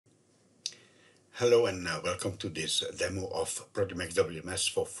Hello and welcome to this demo of Produmex WMS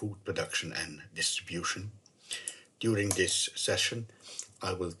for food production and distribution. During this session,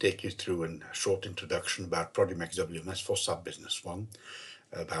 I will take you through a short introduction about Produmex WMS for SAP Business One,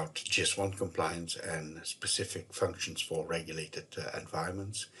 about GS1 compliance and specific functions for regulated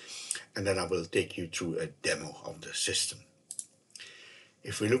environments, and then I will take you through a demo of the system.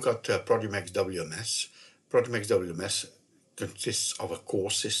 If we look at Produmex WMS consists of a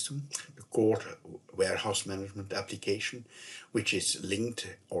core system, the core warehouse management application, which is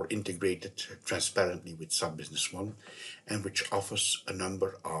linked or integrated transparently with SAP Business One, and which offers a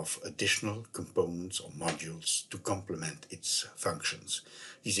number of additional components or modules to complement its functions.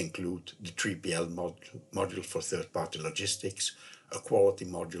 These include the 3PL module for third-party logistics, a quality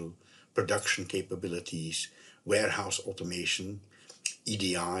module, production capabilities, warehouse automation,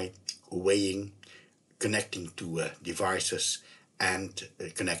 EDI, weighing, connecting to devices, and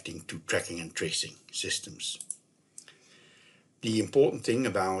connecting to tracking and tracing systems. The important thing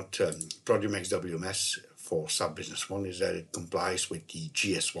about Produmex WMS for SAP Business One is that it complies with the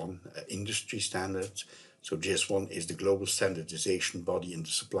GS1 industry standards. So GS1 is the global standardization body in the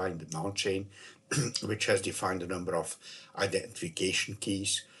supply and demand chain, which has defined a number of identification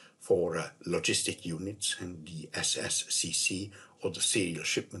keys for logistic units, and the SSCC, or the serial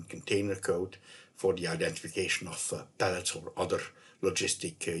shipment container code, for the identification of pallets or other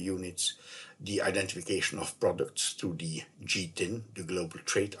logistic units, the identification of products through the GTIN, the global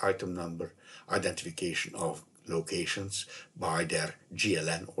trade item number, identification of locations by their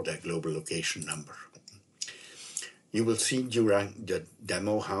GLN or their global location number. You will see during the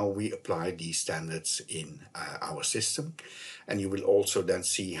demo how we apply these standards in our system, and you will also then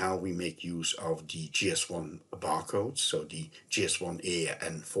see how we make use of the GS1 barcodes, so the GS1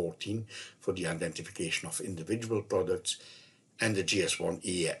 EN14 for the identification of individual products, and the GS1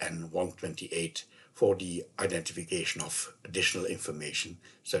 EN128 for the identification of additional information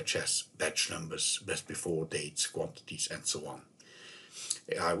such as batch numbers, best before dates, quantities, and so on.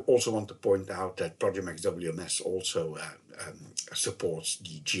 I also want to point out that Produmex WMS also supports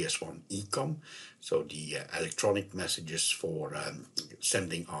the GS1 Ecom, so the electronic messages for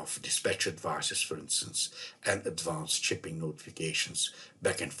sending of dispatch advices, for instance, and advanced shipping notifications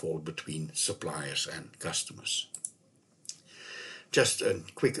back and forth between suppliers and customers. Just a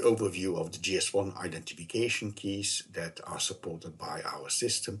quick overview of the GS1 identification keys that are supported by our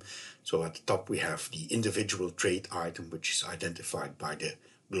system. So at the top we have the individual trade item, which is identified by the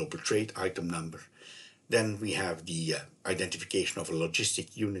global trade item number. Then we have the identification of a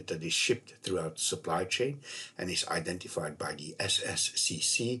logistic unit that is shipped throughout the supply chain and is identified by the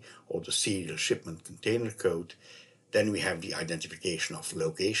SSCC, or the serial shipment container code. Then we have the identification of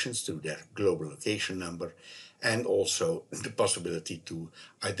locations through their global location number, and also the possibility to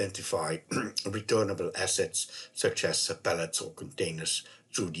identify returnable assets such as pallets or containers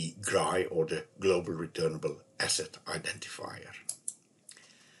through the GRI, or the Global Returnable Asset Identifier.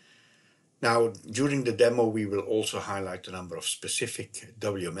 Now, during the demo, we will also highlight a number of specific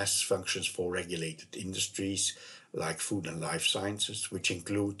WMS functions for regulated industries like food and life sciences, which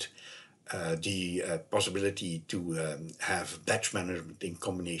include the possibility to have batch management in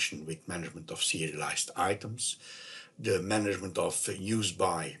combination with management of serialized items, the management of use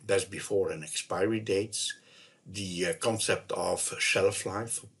by, best before, and expiry dates, the concept of shelf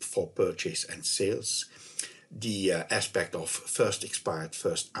life for purchase and sales, the aspect of first expired,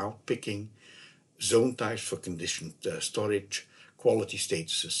 first out picking, zone types for conditioned storage, quality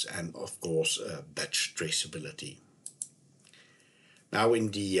statuses, and of course batch traceability. Now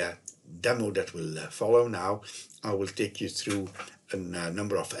in the demo that will follow now, I will take you through a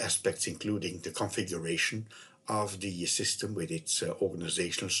number of aspects, including the configuration of the system with its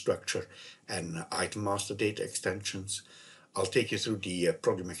organizational structure and item master data extensions. I'll take you through the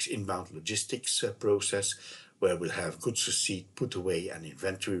Produmex inbound logistics process, where we'll have goods receipt, put away, and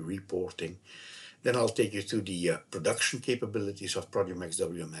inventory reporting. Then I'll take you through the production capabilities of Produmex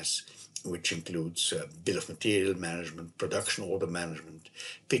WMS, which includes bill of material management, production order management,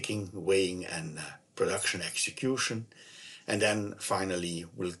 picking, weighing, and production execution. And then finally,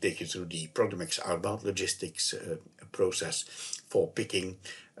 we'll take you through the Produmex outbound logistics process for picking,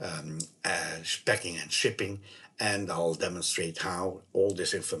 packing, and shipping. And I'll demonstrate how all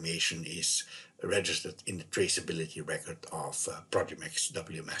this information is registered in the traceability record of Produmex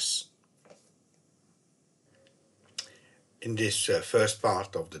WMS. In this first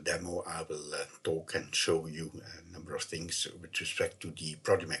part of the demo, I will talk and show you a number of things with respect to the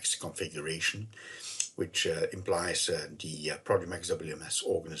Produmex configuration, which implies the Produmex WMS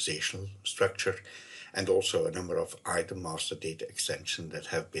organizational structure, and also a number of item master data extensions that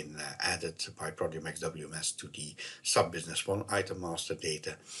have been added by Produmex WMS to the SAP Business One item master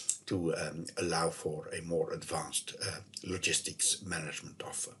data to allow for a more advanced logistics management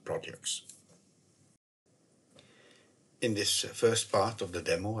of projects. In this first part of the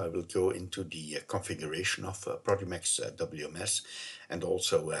demo, I will go into the configuration of Produmex WMS and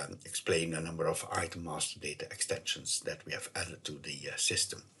also explain a number of item master data extensions that we have added to the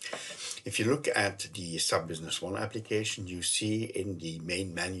system. If you look at the SAP Business One application, you see in the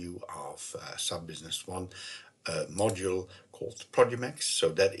main menu of SAP Business One a module called Produmex. So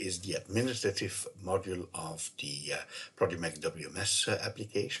that is the administrative module of the Produmex WMS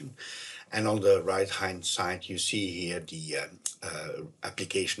application. And on the right hand side you see here the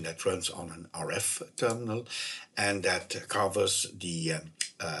application that runs on an RF terminal and that covers the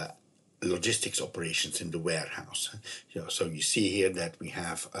logistics operations in the warehouse. So you see here that we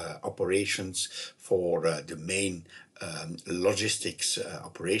have operations for the main logistics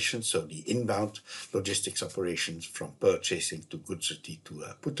operations, so the inbound logistics operations from purchasing to goods to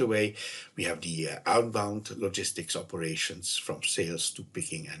put away. We have the outbound logistics operations from sales to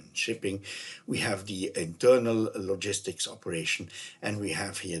picking and shipping. We have the internal logistics operation, and we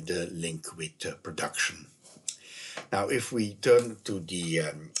have here the link with production. Now, if we turn to the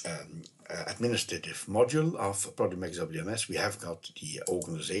administrative module of Produmex WMS, we have got the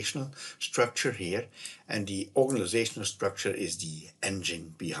organizational structure here, and the organizational structure is the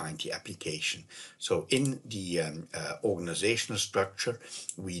engine behind the application. So in the organizational structure,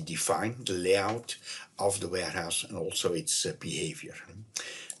 we define the layout of the warehouse and also its behavior.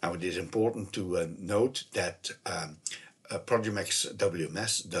 Now, it is important to note that Produmex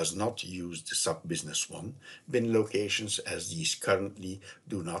WMS does not use the SAP Business One bin locations, as these currently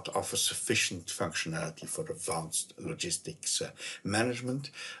do not offer sufficient functionality for advanced logistics management,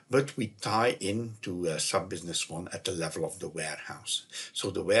 but we tie into SAP Business One at the level of the warehouse. So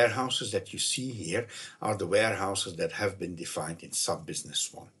the warehouses that you see here are the warehouses that have been defined in SAP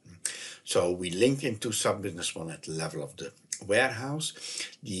Business One. So we link into SAP Business One at the level of the warehouse.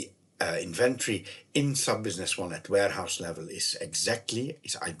 The inventory in SAP Business One at warehouse level is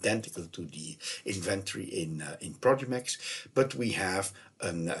identical to the inventory in Produmex, but we have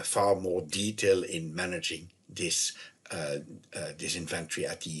far more detail in managing this inventory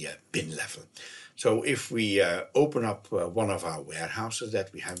at the bin level. So if we open up one of our warehouses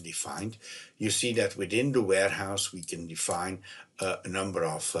that we have defined, you see that within the warehouse we can define a number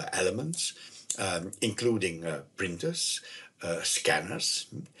of elements, including printers, scanners,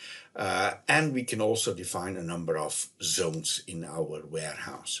 and we can also define a number of zones in our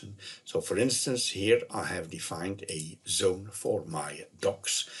warehouse. So for instance, here I have defined a zone for my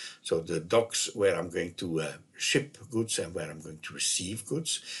docks. So the docks where I'm going to ship goods and where I'm going to receive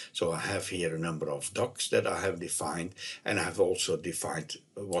goods. So I have here a number of docks that I have defined, and I have also defined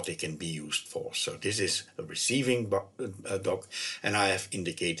what they can be used for. So this is a receiving dock, and I have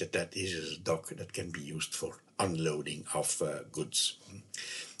indicated that this is a dock that can be used for unloading of goods.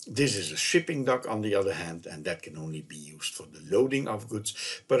 This is a shipping dock, on the other hand, and that can only be used for the loading of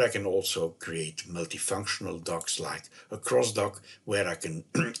goods, but I can also create multifunctional docks like a cross dock where I can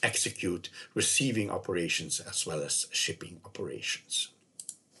execute receiving operations as well as shipping operations.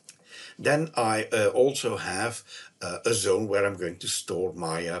 Then I also have a zone where I'm going to store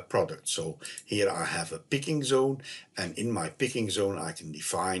my product. So here I have a picking zone, and in my picking zone I can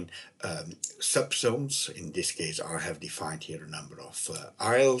define subzones. In this case I have defined here a number of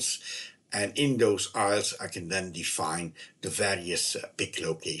aisles, and in those aisles I can then define the various pick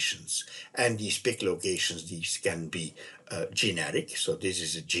locations. And these pick locations, these can be generic. So this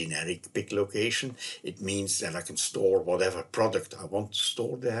is a generic pick location. It means that I can store whatever product I want to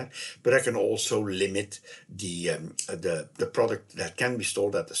store there, but I can also limit the product that can be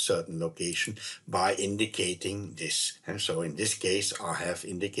stored at a certain location by indicating this. And so in this case I have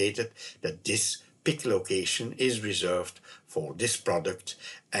indicated that this pick location is reserved for this product,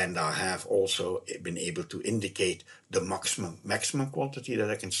 and I have also been able to indicate the maximum quantity that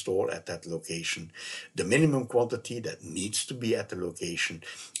I can store at that location, the minimum quantity that needs to be at the location,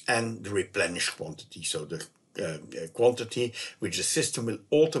 and the replenished quantity, so the quantity which the system will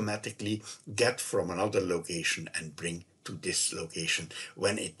automatically get from another location and bring to this location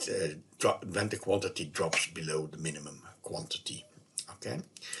when the quantity drops below the minimum quantity. Okay.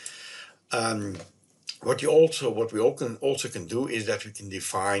 What we also can do is that we can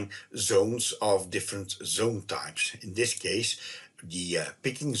define zones of different zone types. In this case, the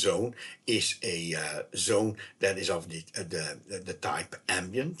picking zone is a zone that is of the type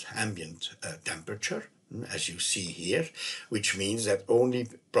ambient temperature, as you see here, which means that only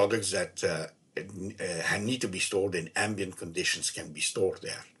products that need to be stored in ambient conditions can be stored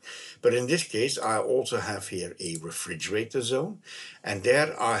there. But in this case, I also have here a refrigerator zone, and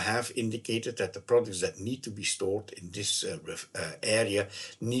there I have indicated that the products that need to be stored in this area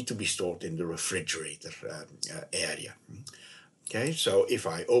need to be stored in the refrigerator area. Okay, so if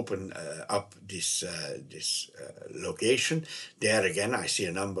I open up this location, there again I see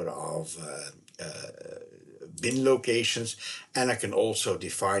a number of bin locations, and I can also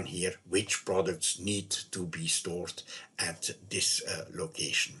define here which products need to be stored at this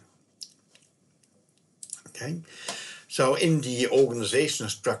location. Okay, so in the organizational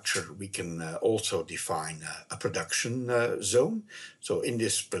structure we can also define a production zone. So in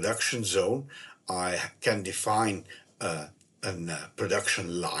this production zone I can define a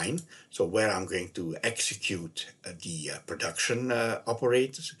production line, so where I'm going to execute the production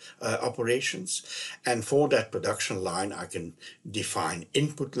operations, and for that production line I can define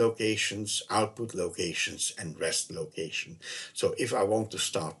input locations, output locations, and rest location. So if I want to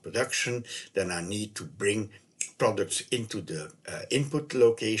start production, then I need to bring products into the input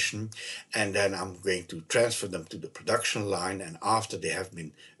location, and then I'm going to transfer them to the production line, and after they have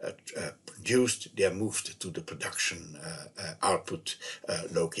been produced, they are moved to the production output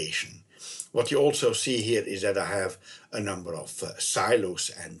location. What you also see here is that I have a number of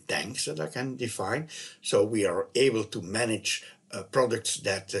silos and tanks that I can define, so we are able to manage products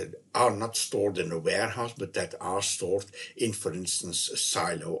that are not stored in a warehouse, but that are stored in, for instance, a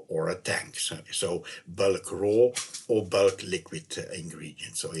silo or a tank. So bulk raw or bulk liquid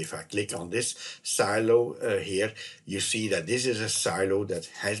ingredients. So if I click on this silo here, you see that this is a silo that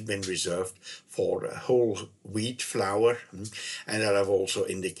has been reserved for whole wheat flour, and that I've also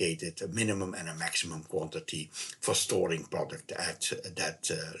indicated a minimum and a maximum quantity for storing product at that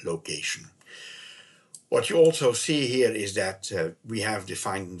location. What you also see here is that we have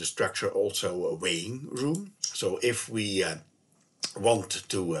defined in the structure also a weighing room. So if we want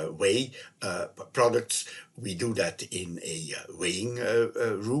to weigh products, we do that in a weighing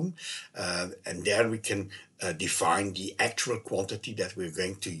room, and there we can define the actual quantity that we're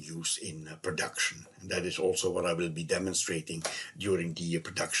going to use in production. And that is also what I will be demonstrating during the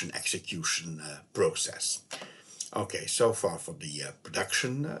production execution process. Okay, so far for the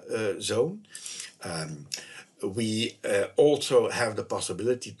production zone. We also have the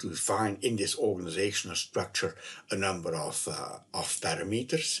possibility to define in this organizational structure a number of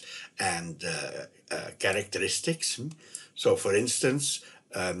parameters and characteristics. So for instance,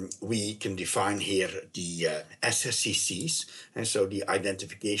 we can define here the SSCCs, and so the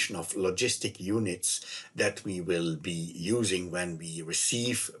identification of logistic units that we will be using when we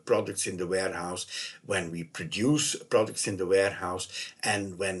receive products in the warehouse, when we produce products in the warehouse,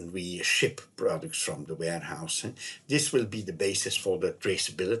 and when we ship products from the warehouse. This will be the basis for the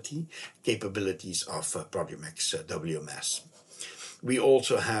traceability capabilities of Produmex WMS. We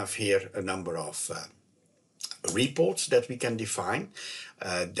also have here a number of reports that we can define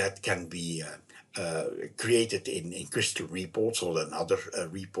that can be created in Crystal Reports or another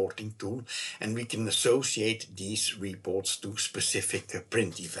reporting tool, and we can associate these reports to specific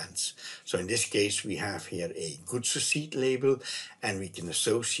print events. So in this case we have here a goods receipt label, and we can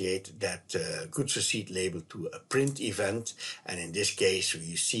associate that goods receipt label to a print event, and in this case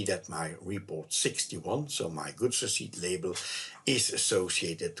you see that my report 61, so my goods receipt label, is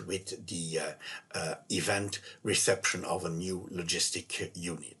associated with the event reception of a new logistic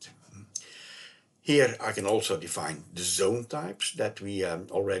unit. Here I can also define the zone types that we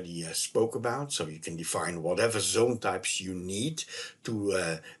already spoke about. So you can define whatever zone types you need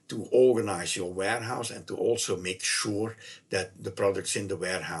to organize your warehouse, and to also make sure that the products in the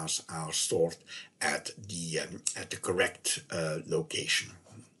warehouse are stored at the correct location.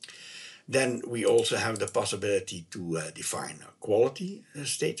 Then we also have the possibility to define quality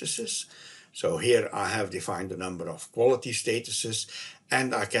statuses. So here I have defined a number of quality statuses,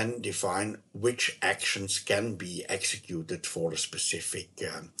 and I can define which actions can be executed for a specific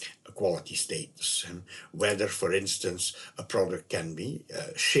quality status. And whether, for instance, a product can be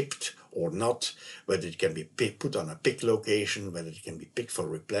shipped or not, whether it can be put on a pick location, whether it can be picked for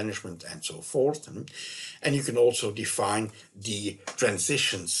replenishment, and so forth. And you can also define the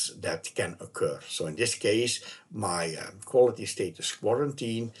transitions that can occur. So in this case, my quality status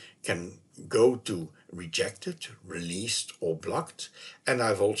quarantine can go to rejected, released, or blocked. And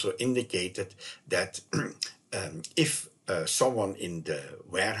I've also indicated that if someone in the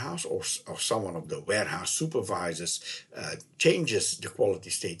warehouse or someone of the warehouse supervisors changes the quality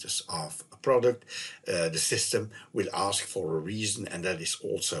status of a product, the system will ask for a reason, and that is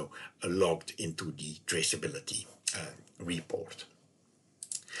also logged into the traceability report.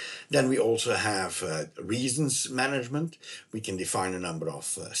 Then we also have reasons management. We can define a number of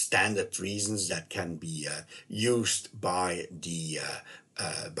standard reasons that can be used by the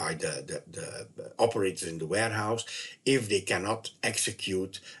operators in the warehouse if they cannot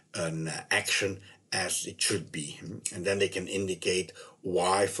execute an action as it should be. And then they can indicate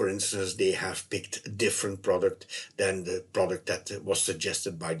why, for instance, they have picked a different product than the product that was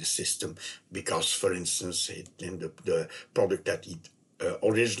suggested by the system, because, for instance, the product that it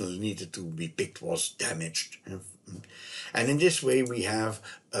originally needed to be picked was damaged. And in this way we have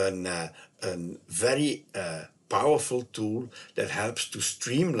a very powerful tool that helps to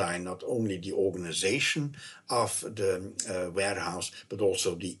streamline not only the organization of the warehouse, but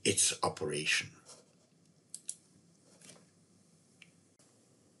also its operation.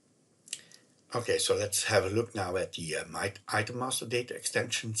 Okay, so let's have a look now at the item master data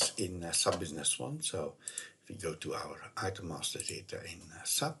extensions in SAP Business One. So if we go to our item master data in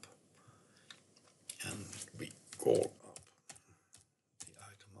SAP, and we call up the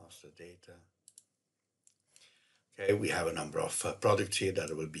item master data. Okay, we have a number of products here that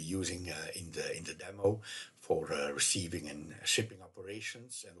I will be using in the demo for receiving and shipping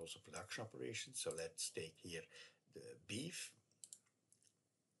operations and also production operations. So let's take here the beef.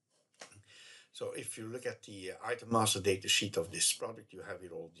 So if you look at the item master data sheet of this product, you have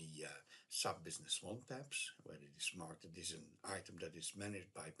here all the SAP Business One tabs, where it is marked that this is an item that is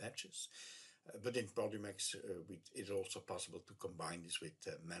managed by batches. But in Produmex, it is also possible to combine this with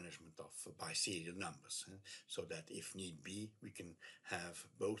management of by serial numbers, so that if need be, we can have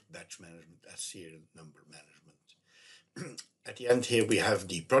both batch management as serial number management. At the end here we have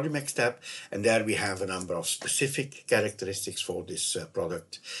the Produmex tab, and there we have a number of specific characteristics for this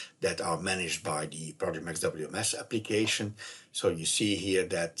product that are managed by the Produmex WMS application. So you see here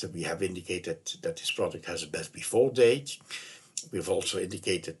that we have indicated that this product has a best before date. We've also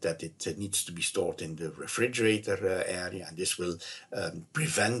indicated that it needs to be stored in the refrigerator area, and this will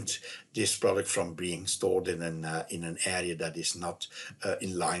prevent this product from being stored in an area that is not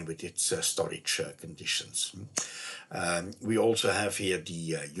in line with its storage conditions. We also have here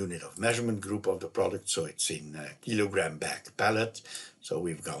the unit of measurement group of the product, so it's in kilogram bag pallet. So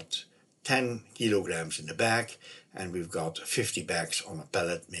we've got 10 kilograms in the bag, and we've got 50 bags on a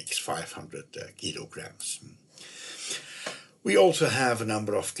pallet, makes 500 kilograms. We also have a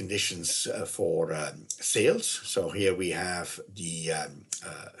number of conditions for sales. So here we have the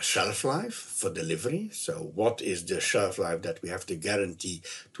shelf life for delivery. So what is the shelf life that we have to guarantee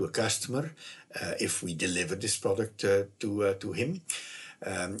to a customer if we deliver this product to him?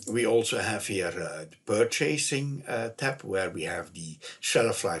 We also have here the purchasing tab, where we have the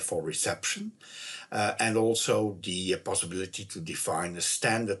shelf life for reception. And also the possibility to define a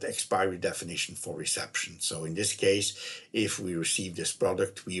standard expiry definition for reception. So in this case, if we receive this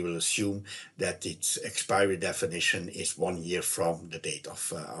product, we will assume that its expiry definition is 1 year from the date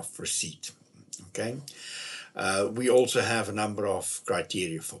of receipt. Okay. We also have a number of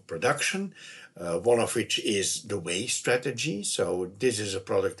criteria for production, one of which is the weigh strategy. So this is a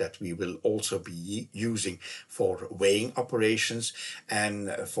product that we will also be using for weighing operations, and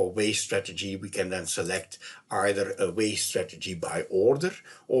for weigh strategy we can then select either a weigh strategy by order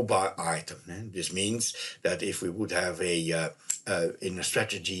or by item. This means that if we would have in a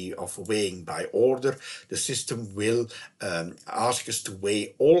strategy of weighing by order, the system will ask us to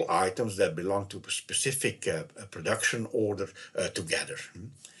weigh all items that belong to a specific production order together.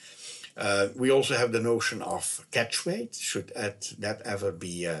 We also have the notion of catch weight, should that ever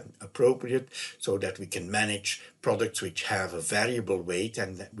be appropriate, so that we can manage products which have a variable weight,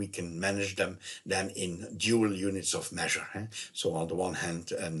 and we can manage them then in dual units of measure. So on the one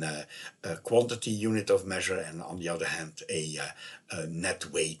hand a quantity unit of measure, and on the other hand a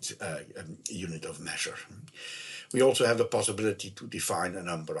net weight unit of measure. We also have the possibility to define a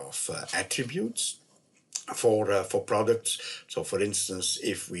number of attributes for products. So for instance,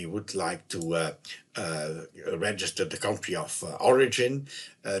 if we would like to register the country of origin,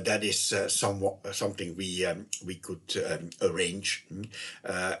 that is something we could arrange,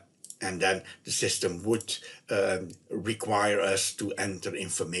 and then the system would require us to enter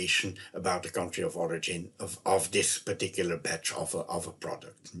information about the country of origin of this particular batch of a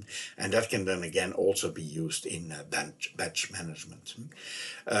product. And that can then again also be used in batch management.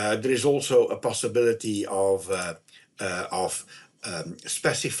 There is also a possibility of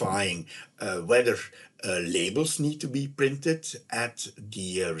specifying whether labels need to be printed at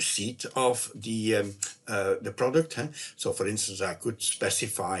the receipt of the product. So for instance, I could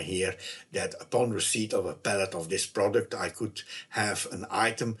specify here that upon receipt of a pallet of this product, I could have an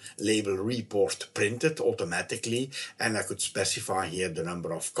item label report printed automatically, and I could specify here the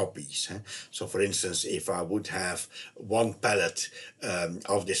number of copies. So for instance, if I would have one pallet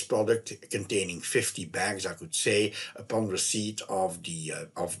of this product containing 50 bags, I could say upon receipt of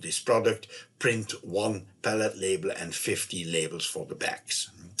this product, print one pallet label and 50 labels for the bags.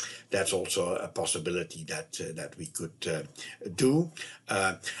 That's also a possibility that we could do.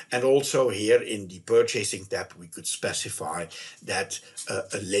 And also here in the purchasing tab, we could specify that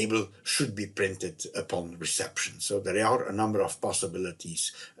a label should be printed upon reception. So there are a number of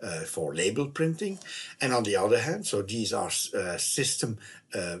possibilities for label printing. And on the other hand, so these are system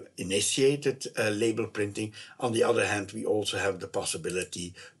initiated label printing. On the other hand, we also have the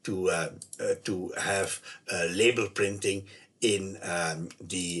possibility to have label printing in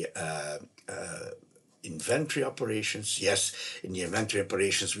the inventory operations. Yes, in the inventory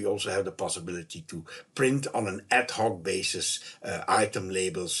operations, we also have the possibility to print on an ad hoc basis item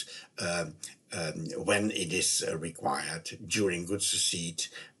labels when it is required during goods receipt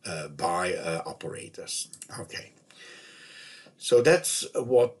by operators. Okay. So that's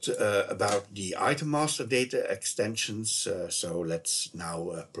what about the item master data extensions. So let's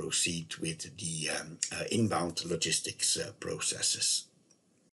now proceed with the inbound logistics processes.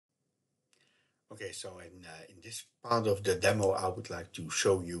 Okay, so in this part of the demo, I would like to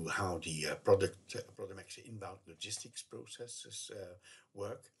show you how the Produmex inbound logistics processes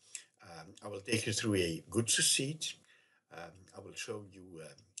work. I will take you through a goods receipt. I will show you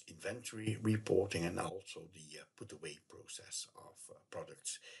inventory reporting and also the put away process of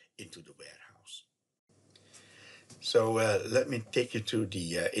products into the warehouse. So let me take you to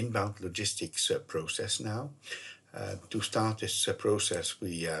the inbound logistics process now. To start this process,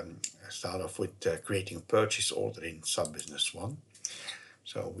 we start off with creating a purchase order in SAP Business One.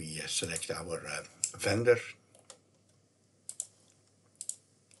 So we select our vendor.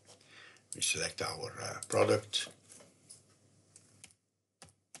 We select our product.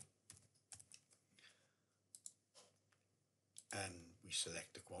 And we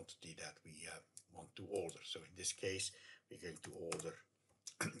select the quantity that we want to order. So in this case, we're going to order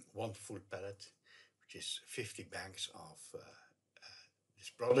one full pallet, which is 50 bags of this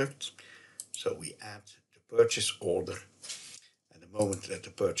product. So we add the purchase order, and the moment that the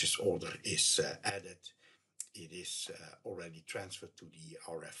purchase order is added, it is already transferred to the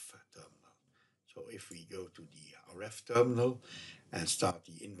RF terminal. So if we go to the RF terminal and start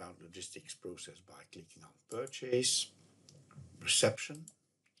the inbound logistics process by clicking on purchase, reception,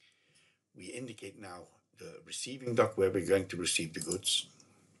 we indicate now the receiving dock where we're going to receive the goods.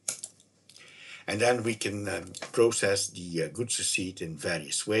 And then we can process the goods receipt in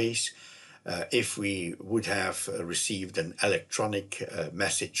various ways. If we would have received an electronic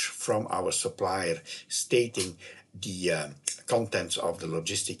message from our supplier stating the contents of the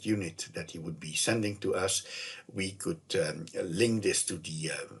logistic unit that he would be sending to us, we could link this to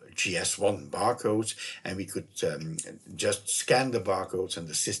the GS1 barcodes, and we could just scan the barcodes, and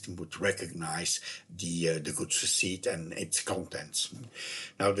the system would recognize the goods receipt and its contents.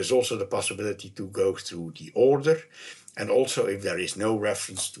 Now there's also the possibility to go through the order, and also if there is no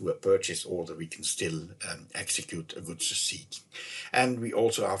reference to a purchase order, we can still execute a goods receipt. And we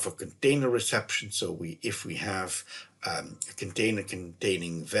also have a container reception, so if we have a container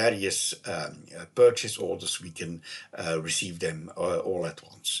containing various purchase orders, we can receive them all at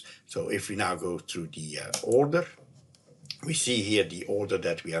once. So if we now go through the order, we see here the order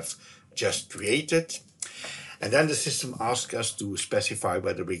that we have just created. And then the system asks us to specify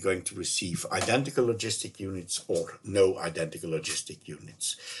whether we're going to receive identical logistic units or no identical logistic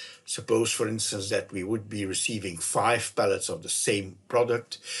units. Suppose, for instance, that we would be receiving 5 pallets of the same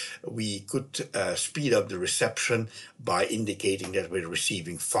product. We could speed up the reception by indicating that we're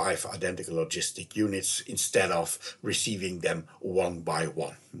receiving 5 identical logistic units instead of receiving them one by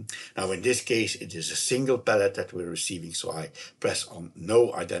one. Now, in this case, it is a single pallet that we're receiving, so I press on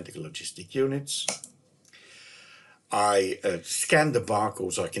no identical logistic units. I scan the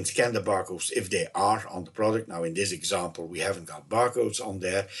barcodes. I can scan the barcodes if they are on the product. Now in this example, we haven't got barcodes on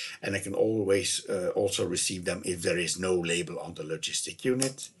there, and I can always also receive them if there is no label on the logistic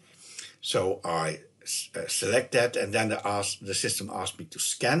unit. So I select that, and then the system asks me to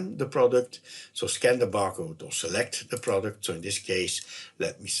scan the product. So scan the barcode or select the product. So in this case,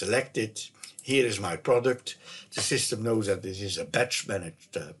 let me select it. here is my product. The system knows that this is a batch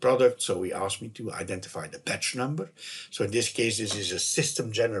managed product, so he asked me to identify the batch number. So in this case, this is a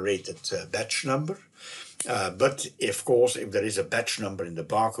system generated batch number. But of course, if there is a batch number in the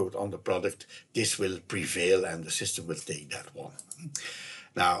barcode on the product, this will prevail and the system will take that one.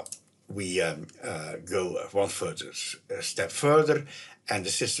 Now, we go one step further, and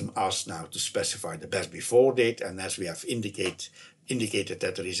the system asks now to specify the best before date. And as we have indicated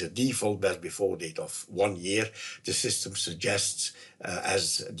that there is a default best before date of 1 year, the system suggests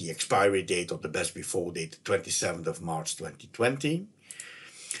as the expiry date of the best before date, 27th of March 2020.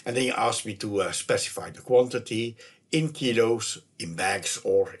 And then he asked me to specify the quantity in kilos, in bags,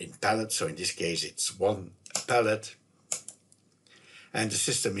 or in pallets. So in this case, it's 1 pallet. And the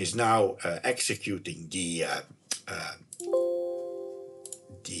system is now executing the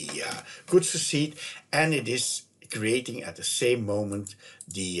goods receipt, and it is creating at the same moment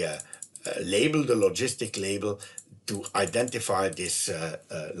the label, the logistic label, to identify this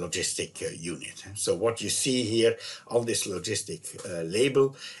logistic unit. So what you see here on this logistic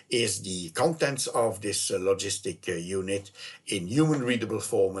label is the contents of this logistic unit in human readable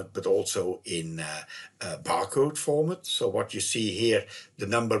format, but also in barcode format. So what you see here, the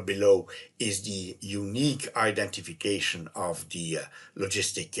number below, is the unique identification of the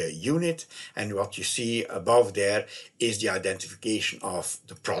logistic unit, and what you see above there is the identification of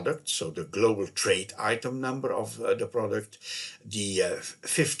the product, so the global trade item number of the product. The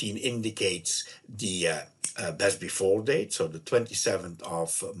 15 indicates the best before date, so the 27th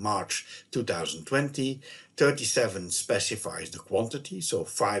of March 2020. 37 specifies the quantity, so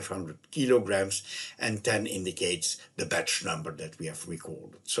 500 kilograms, and 10 indicates the batch number that we have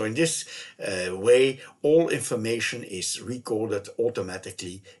recorded. So in this way, all information is recorded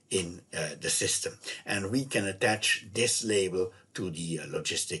automatically in the system, and we can attach this label to the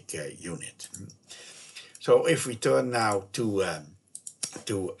logistic unit. So if we turn now to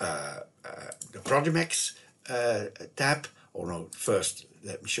the Produmex tab, or no, first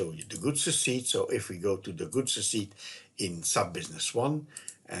let me show you the goods receipt. So if we go to the goods receipt in SAP Business One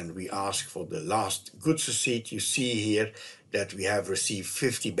and we ask for the last goods receipt, you see here that we have received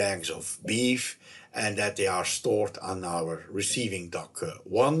 50 bags of beef and that they are stored on our receiving dock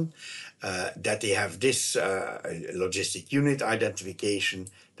 1, that they have this logistic unit identification,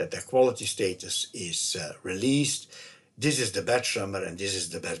 that their quality status is released. This is the batch number and this is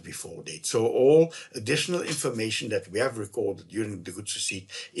the best before date. So all additional information that we have recorded during the goods receipt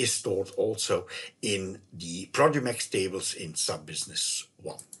is stored also in the Produmex tables in SAP Business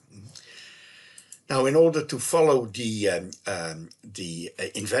One. Now, in order to follow the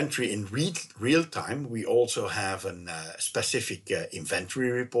inventory in real time, we also have a specific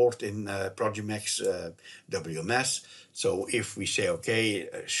inventory report in Produmex WMS. So if we say, okay,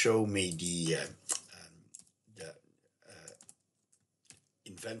 show me the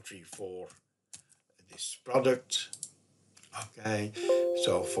inventory for this product. Okay,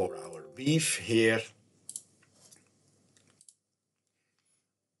 so for our beef here,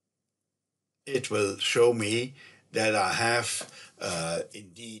 it will show me that I have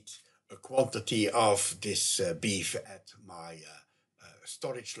indeed a quantity of this beef at my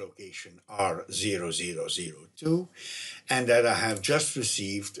storage location R0002, and that I have just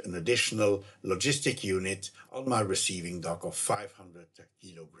received an additional logistic unit on my receiving dock of 500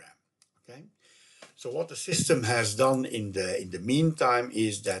 kilogram. Okay. So what the system has done in the meantime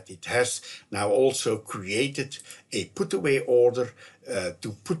is that it has now also created a put-away order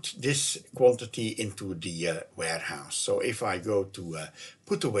to put this quantity into the warehouse. So if I go to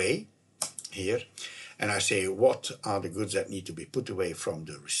put away here, and I say, what are the goods that need to be put away from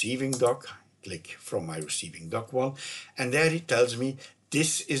the receiving dock? Click from my receiving dock 1, and there it tells me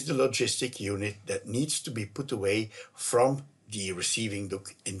this is the logistic unit that needs to be put away from the receiving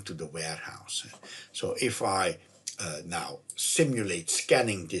dock into the warehouse. So if I now simulate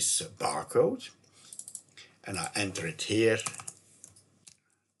scanning this barcode, and I enter it here,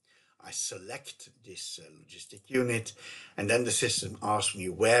 I select this logistic unit, and then the system asks me,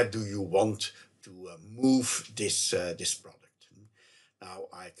 where do you want to move this product? Now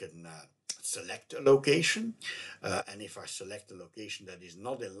I can select a location, and if I select a location that is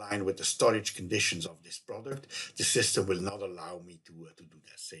not in line with the storage conditions of this product, the system will not allow me to do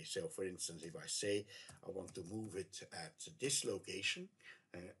that. So for instance, if I say I want to move it at this location,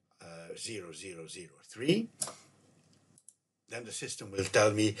 0003, then the system will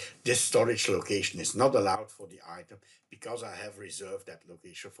tell me this storage location is not allowed for the item because I have reserved that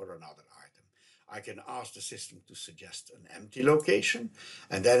location for another item. I can ask the system to suggest an empty location,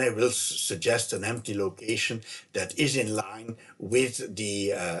 and then it will suggest an empty location that is in line with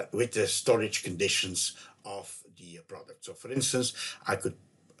the storage conditions of the product. So, for instance, I could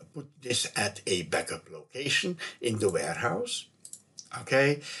put this at a backup location in the warehouse,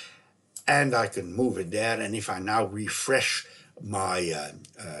 okay, and I can move it there. And if I now refresh my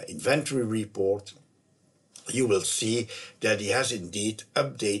inventory report, you will see that he has indeed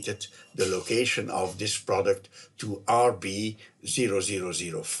updated the location of this product to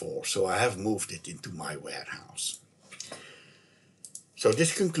RB0004. So I have moved it into my warehouse. So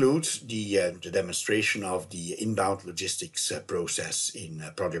this concludes the demonstration of the inbound logistics process in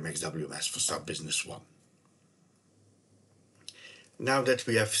Produmex WMS for SAP Business One. Now that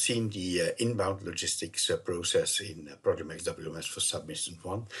we have seen the inbound logistics process in Produmex WMS for SAP Business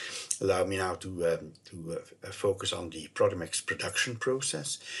One, allow me now to focus on the Produmex production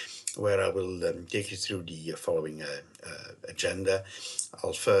process, where I will take you through the following agenda.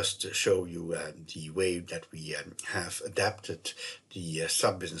 I'll first show you the way that we have adapted the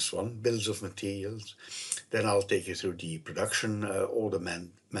SAP Business One bills of materials. Then I'll take you through the production order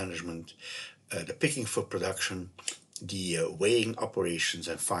management, the picking for production, the weighing operations,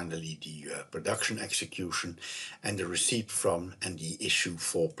 and finally the production execution and the receipt from and the issue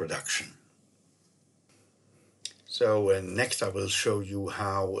for production. So next I will show you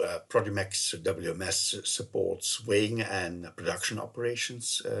how Produmex WMS supports weighing and production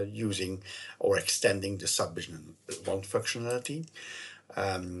operations using or extending the SAP Business One functionality.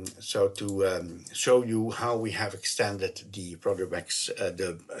 So to show you how we have extended the Produmex,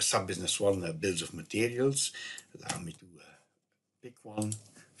 the SAP Business One bills of materials, allow me to pick one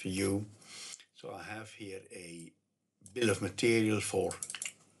for you. So I have here a bill of material for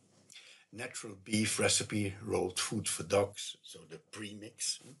natural beef recipe rolled food for dogs, so the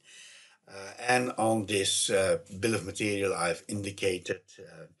premix. And on this bill of material, I've indicated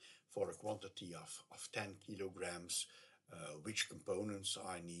for a quantity of 10 kilograms which components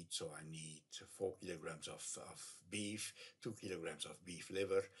I need. So I need 4 kilograms of beef, 2 kilograms of beef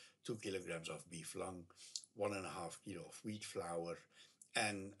liver, 2 kilograms of beef lung, 1.5 kilo of wheat flour,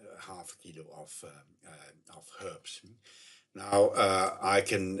 and half a kilo of herbs. Now, I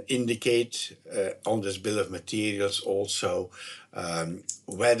can indicate on this bill of materials also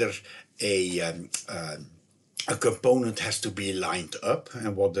whether a component has to be lined up.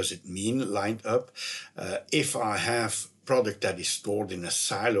 And what does it mean, lined up? If I have product that is stored in a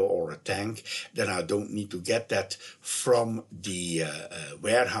silo or a tank, then I don't need to get that from the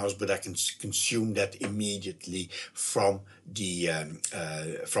warehouse, but I can consume that immediately from the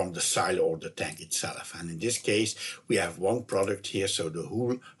silo or the tank itself. And in this case, we have one product here, so the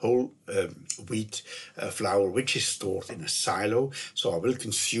whole wheat flour, which is stored in a silo. So I will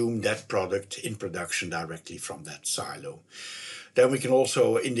consume that product in production directly from that silo. Then we can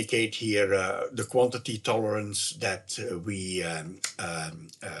also indicate here the quantity tolerance that we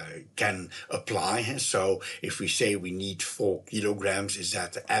can apply. So if we say we need 4 kilograms, is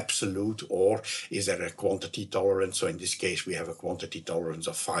that absolute or is there a quantity tolerance? So in this case, we have a quantity tolerance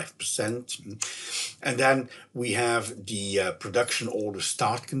of 5%. And then we have the production order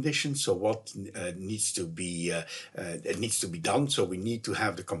start conditions. So what needs to be done. So we need to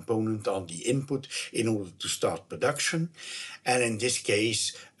have the component on the input in order to start production. And in this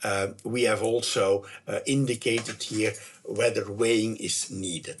case, we have also indicated here whether weighing is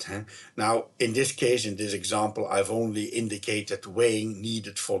needed. Now, in this case, in this example, I've only indicated weighing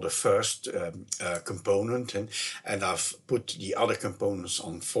needed for the first component, and I've put the other components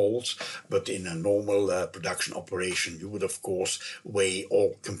on false. But in a normal production operation, you would, of course, weigh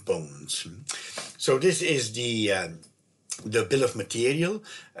all components. So this is the bill of material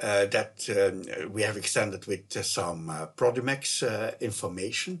that we have extended with some Produmex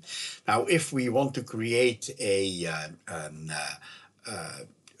information. Now, if we want to create a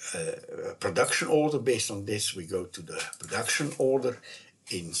production order based on this, we go to the production order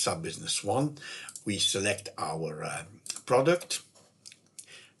in SAP Business One. We select our product,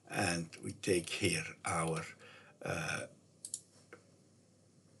 and we take here our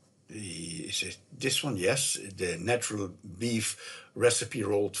is it this one? Yes, the natural beef recipe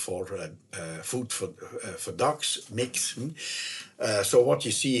rolled for food for dogs mix. So what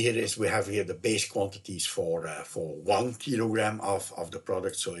you see here is we have here the base quantities for 1 kilogram of the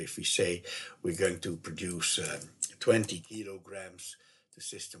product. So if we say we're going to produce 20 kilograms, the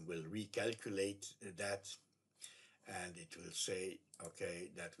system will recalculate that. and it will say, okay,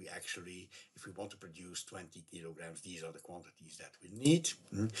 that we actually, if we want to produce 20 kilograms, these are the quantities that we need.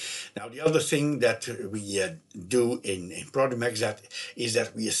 Now, the other thing that we do in Produmex is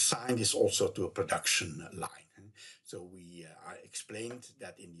that we assign this also to a production line. So I explained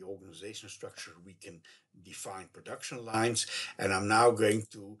that in the organization structure we can define production lines, and I'm now going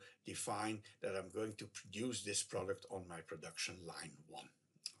to define that I'm going to produce this product on my production line 1.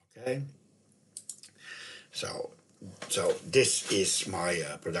 Okay, so this is my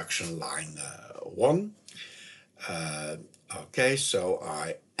production line 1. Okay, so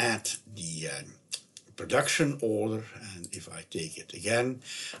I add the production order, and if I take it again,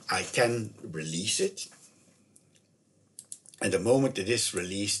 I can release it. And the moment it is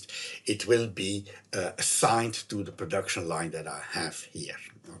released, it will be assigned to the production line that I have here.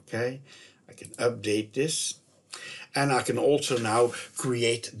 Okay, I can update this. And I can also now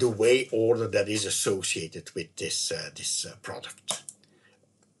create the way order that is associated with this product.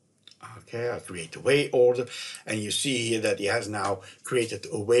 Okay, I create a way order, and you see here that he has now created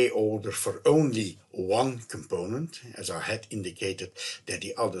a way order for only one component, as I had indicated that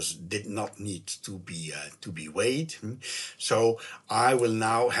the others did not need to be weighed. So I will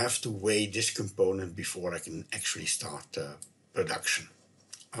now have to weigh this component before I can actually start production.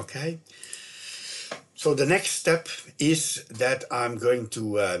 Okay. So the next step is that I'm going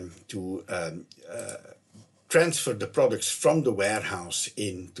to transfer the products from the warehouse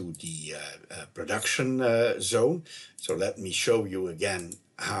into the production zone. So let me show you again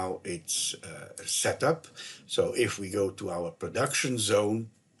how it's set up. So if we go to our production zone,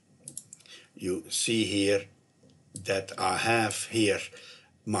 you see here that I have here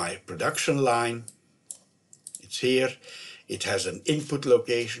my production line. It's here. It has an input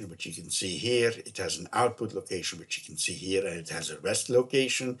location, which you can see here. It has an output location, which you can see here, and it has a rest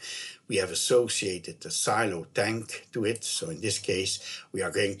location. We have associated a silo tank to it. So in this case, we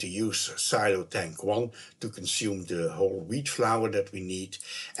are going to use silo tank 1 to consume the whole wheat flour that we need.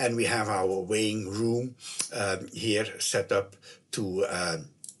 And we have our weighing room here set up to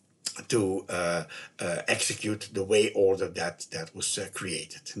execute the weigh order that was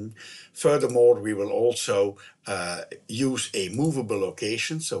created. Furthermore, we will also use a movable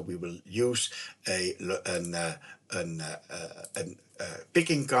location, so we will use a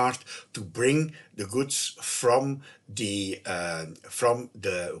picking cart to bring the goods from the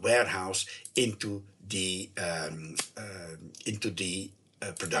warehouse into the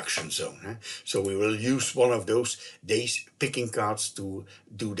production zone. So we will use one of these picking carts to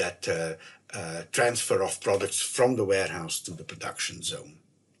do that transfer of products from the warehouse to the production zone.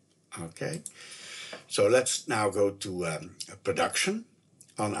 Okay, so let's now go to production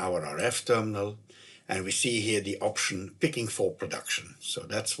on our RF terminal, and we see here the option picking for production. So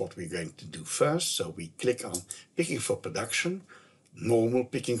that's what we're going to do first. So we click on picking for production, normal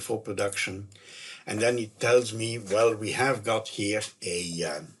picking for production. And then it tells me, well, we have got here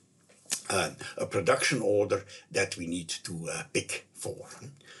a production order that we need to pick for.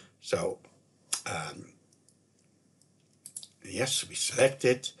 So, yes, we select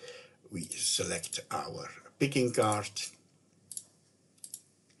it. We select our picking cart.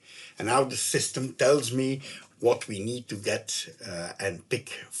 And now the system tells me what we need to get and pick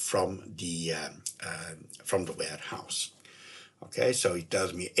from the warehouse. Okay, so it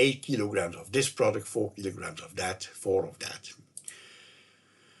tells me 8 kilograms of this product, 4 kilograms of that, 4 of that.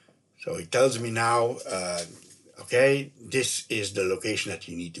 So it tells me now, okay, this is the location that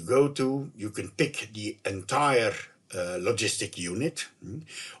you need to go to. You can pick the entire logistic unit,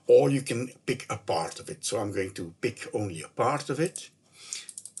 or you can pick a part of it. So I'm going to pick only a part of it.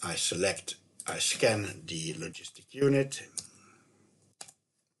 I scan the logistic unit.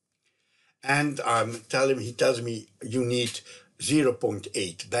 And he tells me you need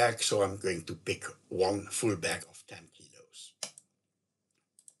 0.8 bags, so I'm going to pick one full bag of 10 kilos.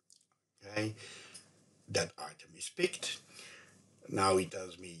 Okay, that item is picked. Now he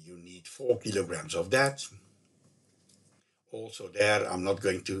tells me you need 4 kilograms of that. Also there, I'm not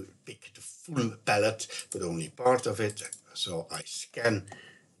going to pick the full pallet, but only part of it. So I scan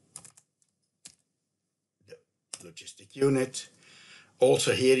the logistic unit.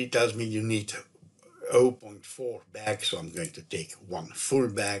 Also here he tells me you need 0.4 bags, so I'm going to take one full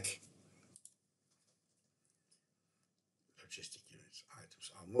bag. Logistic units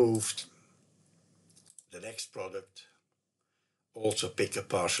items are moved. The next product, also pick a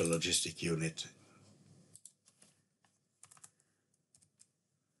partial logistic unit.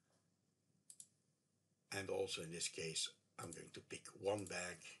 And also in this case, I'm going to pick one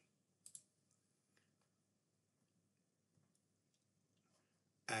bag.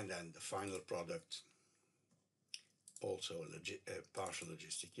 And then the final product, also a partial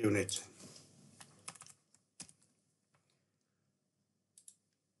logistic unit.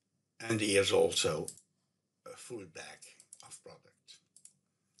 And here's also a full bag of product.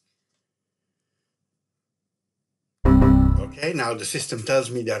 Okay, now the system tells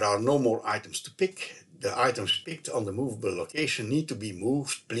me there are no more items to pick. The items picked on the movable location need to be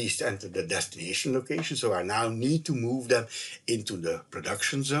moved. Please enter the destination location. So I now need to move them into the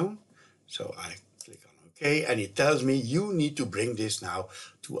production zone. So I click on OK, and it tells me you need to bring this now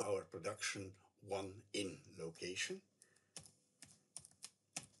to our production one in location.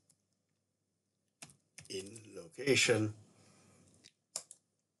 In location,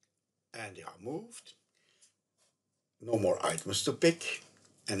 and they are moved. No more items to pick.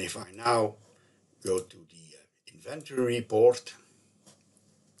 And if I now go to the inventory report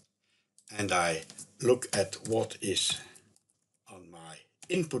and I look at what is on my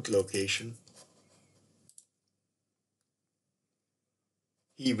input location,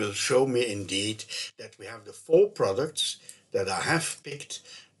 he will show me indeed that we have the 4 products that I have picked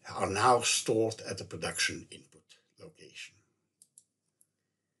are now stored at the production input location.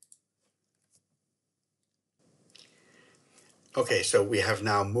 Okay, so we have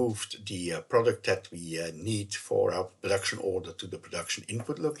now moved the product that we need for our production order to the production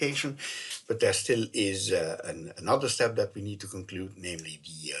input location, but there still is another step that we need to conclude, namely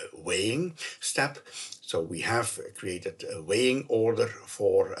the weighing step. So we have created a weighing order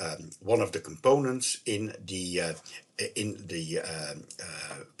for one of the components in the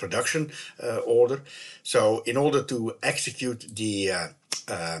production order. So in order to execute the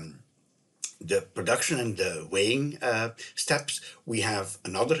production and the weighing steps, we have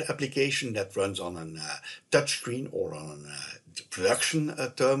another application that runs on a touch screen or on a production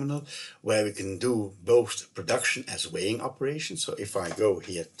terminal, where we can do both production as weighing operations. So if I go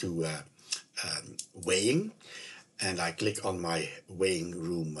here to weighing and I click on my weighing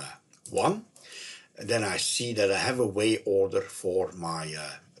room 1, and then I see that I have a weigh order for my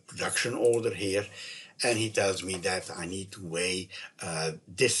production order here. And he tells me that I need to weigh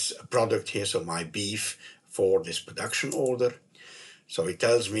this product here, so my beef, for this production order. So he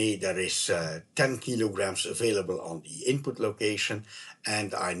tells me there is 10 kilograms available on the input location,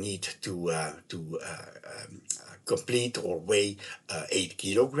 and I need to complete or weigh 8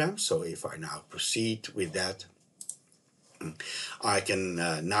 kilograms. So if I now proceed with that, I can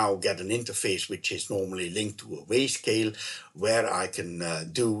now get an interface which is normally linked to a weigh scale, where I can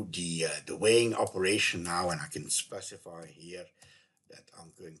do the weighing operation now, and I can specify here that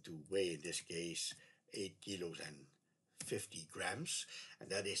I'm going to weigh, in this case, 8 kilos and 50 grams,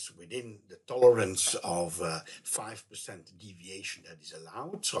 and that is within the tolerance of 5% deviation that is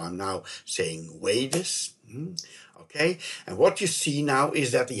allowed. So I'm now saying weigh this. Okay, and what you see now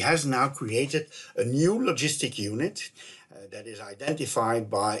is that he has now created a new logistic unit that is identified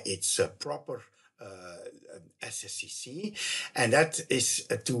by its proper SSCC, and that is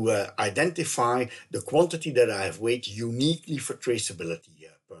to identify the quantity that I have weighed uniquely for traceability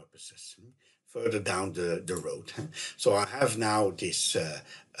purposes further down the road. So I have now this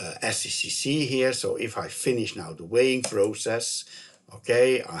SCCC here. So if I finish now the weighing process,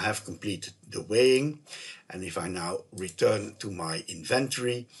 okay, I have completed the weighing, and if I now return to my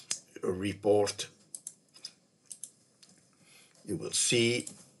inventory report, you will see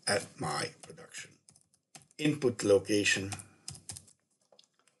at my production input location,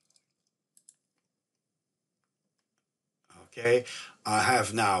 okay, I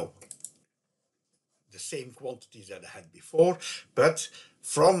have now the same quantities that I had before, but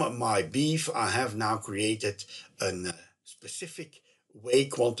from my beef I have now created a specific weight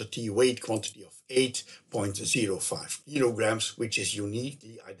quantity of 8.05 kilograms, which is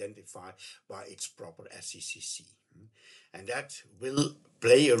uniquely identified by its proper SCCC. And that will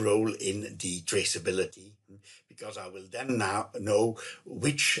play a role in the traceability, because I will then now know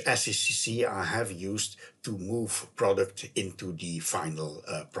which SCCC I have used to move product into the final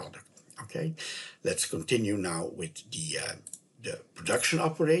product. Okay, let's continue now with the production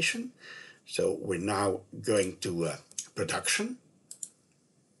operation. So we're now going to production.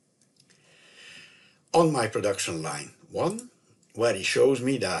 On my production line 1, where he shows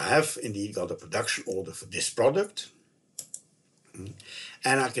me that I have indeed got a production order for this product.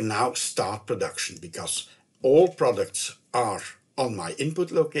 And I can now start production, because all products are on my input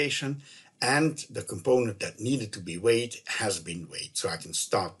location and the component that needed to be weighed has been weighed. So I can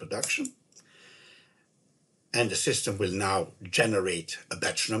start production. And the system will now generate a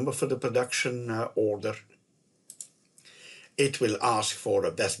batch number for the production order. it will ask for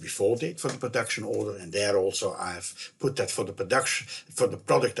a best before date for the production order, and there also I've put that for the production, for the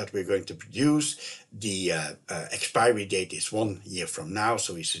product that we're going to produce. The expiry date is 1 year from now,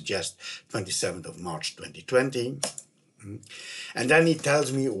 so we suggest 27th of March 2020. And then it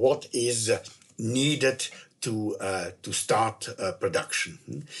tells me what is needed to start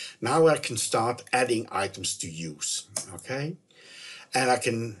production. Now I can start adding items to use, okay? And I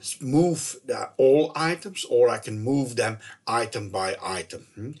can move all items, or I can move them item by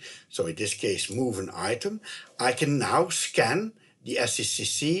item. So in this case, move an item. I can now scan the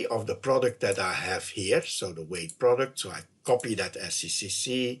SCCC of the product that I have here, so the weight product. So I copy that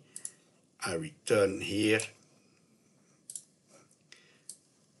SCCC, I return here,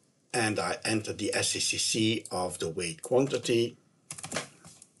 and I enter the SCCC of the weight quantity.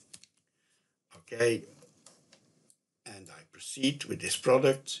 Okay. And I proceed with this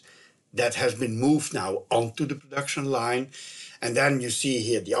product that has been moved now onto the production line. And then you see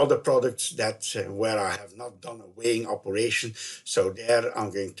here the other products that where I have not done a weighing operation. So there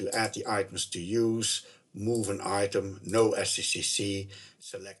I'm going to add the items to use, move an item, no SCCC,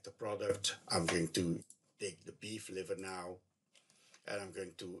 select the product. I'm going to take the beef liver now, and I'm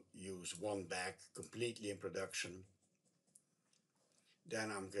going to use 1 bag completely in production.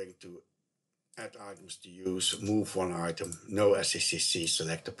 Then I'm going to add items to use, move 1 item, no SCCC,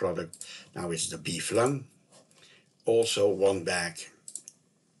 select the product. Now it's the beef lung, also 1 bag.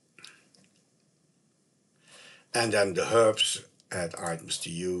 And then the herbs, add items to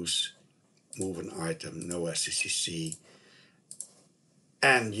use, move an item, no SCCC.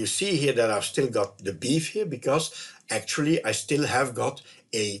 And you see here that I've still got the beef here, because actually I still have got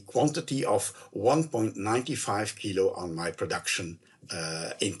a quantity of 1.95 kilo on my production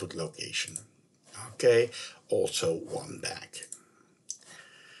input location. Okay, also 1 bag.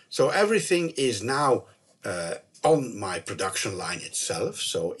 So everything is now on my production line itself.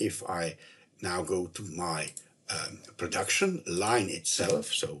 So if I now go to my production line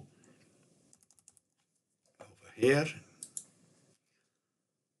itself, so over here,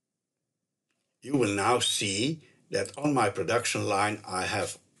 you will now see that on my production line I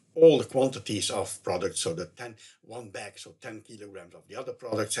have all the quantities of products, so the 1 bag, so 10 kilograms of the other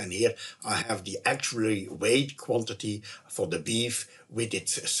products, and here I have the actually weight quantity for the beef with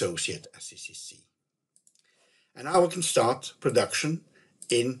its associate SCCC. And now I can start production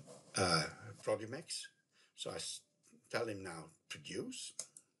in Produmex. So I tell him now produce.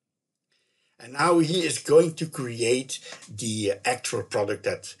 And now he is going to create the actual product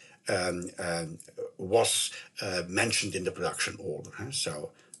that was mentioned in the production order.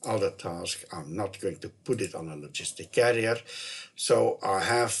 So other task, I'm not going to put it on a logistic carrier. So I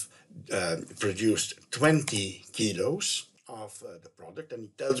have produced 20 kilos of the product, and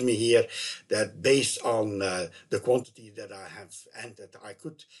it tells me here that based on the quantity that I have entered, I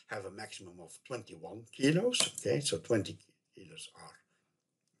could have a maximum of 21 kilos. Okay, so 20 kilos are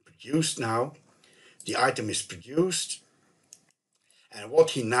produced now. The item is produced, and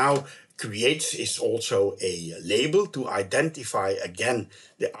what he now creates is also a label to identify again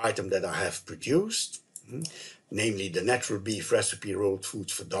the item that I have produced, namely the natural beef recipe rolled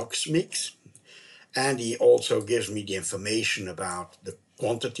foods for dogs mix. And he also gives me the information about the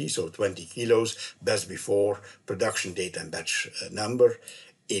quantity, so 20 kilos, best before, production date and batch number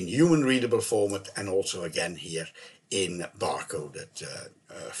in human readable format, and also again here in barcoded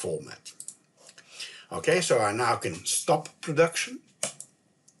format. Okay, so I now can stop production.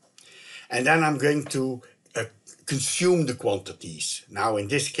 And then I'm going to consume the quantities. Now in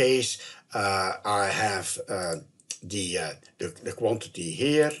this case, I have the quantity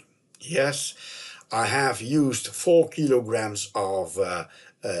here. Yes, I have used 4 kilograms of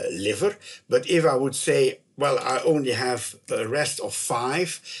liver. But if I would say, well, I only have a rest of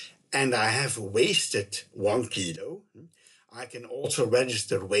 5 and I have wasted 1 kilo, I can also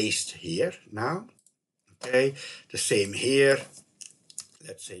register waste here now. Okay, the same here.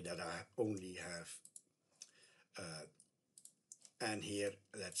 Let's say that I only have, and here,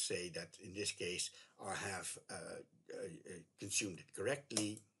 let's say that in this case, I have consumed it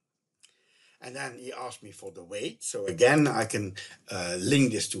correctly. And then he asked me for the weight. So again, I can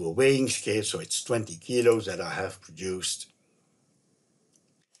link this to a weighing scale. So it's 20 kilos that I have produced.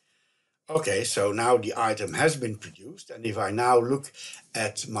 Okay, so now the item has been produced. And if I now look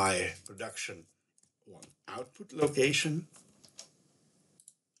at my production one output location,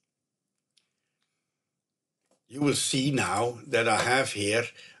 you will see now that I have here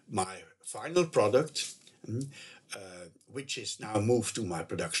my final product, which is now moved to my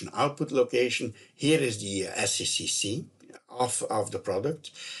production output location. Here is the SCCC of the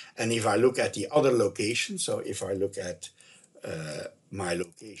product. And if I look at the other location, so if I look at my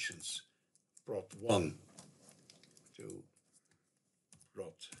locations prod 1 to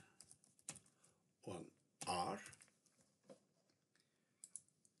prod 1R.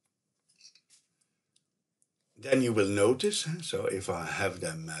 Then you will notice, so if I have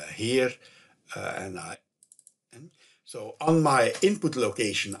them here so on my input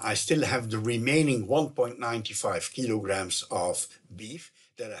location, I still have the remaining 1.95 kilograms of beef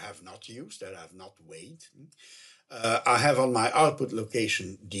that I have not used, that I have not weighed. I have on my output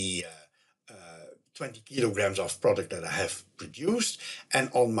location the 20 kilograms of product that I have produced, and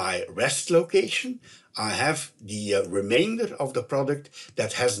on my rest location I have the remainder of the product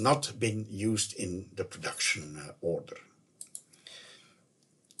that has not been used in the production order.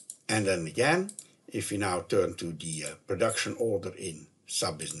 And then again, if we now turn to the production order in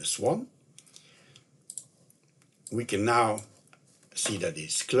SAP Business One, we can now see that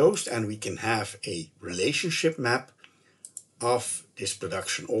it's closed, and we can have a relationship map of this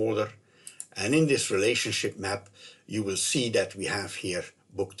production order. And in this relationship map, you will see that we have here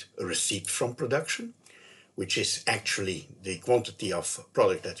booked a receipt from production, which is actually the quantity of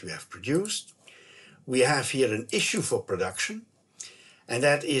product that we have produced. We have here an issue for production, and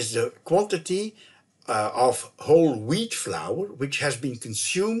that is the quantity of whole wheat flour which has been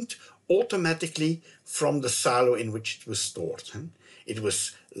consumed automatically from the silo in which it was stored. It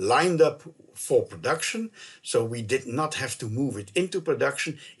was lined up for production, so we did not have to move it into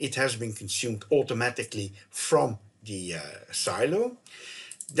production. It has been consumed automatically from the silo.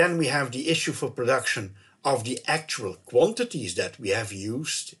 Then we have the issue for production of the actual quantities that we have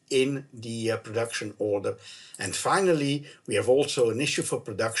used in the production order. And finally, we have also an issue for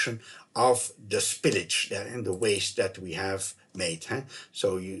production of the spillage and the waste that we have made.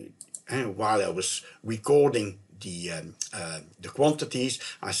 So while I was recording the quantities,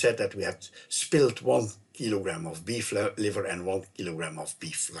 I said that we had spilled 1 kilogram of beef liver and 1 kilogram of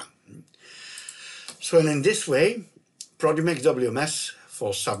beef lung. So in this way, Produmex WMS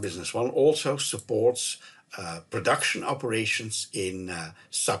for SAP Business One also supports production operations in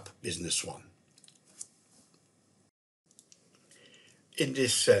SAP Business One. In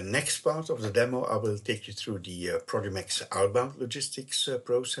this next part of the demo, I will take you through the Produmex outbound logistics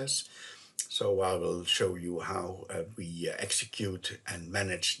process. So I will show you how we execute and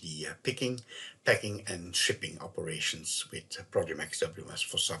manage the picking, packing and shipping operations with Produmex WMS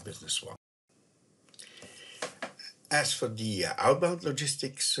for SAP Business One. As for the outbound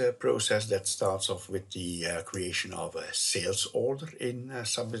logistics process, that starts off with the creation of a sales order in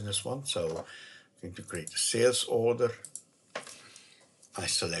SAP Business One. So I'm going to create a sales order. I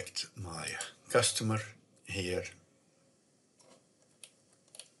select my customer here.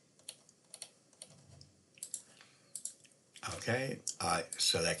 Okay, I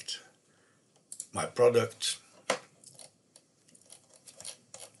select my product.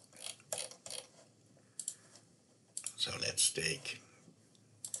 So let's take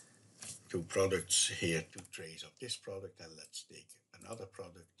 2 products here, 2 trays of this product, and let's take another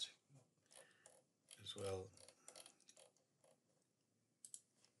product as well.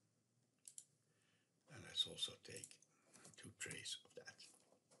 And let's also take 2 trays of that.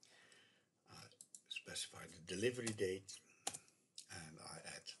 I specify the delivery date and I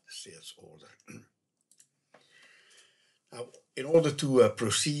add the sales order. Now, in order to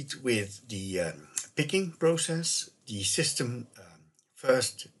proceed with the picking process, the system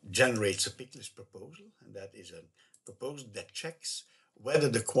first generates a pick list proposal, and that is a proposal that checks whether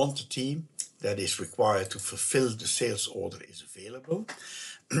the quantity that is required to fulfill the sales order is available.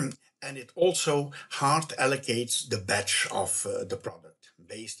 And it also hard allocates the batch of the product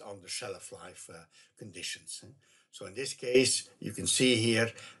based on the shelf life conditions. So in this case, you can see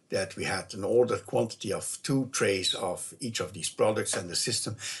here that we had an ordered quantity of 2 trays of each of these products, and the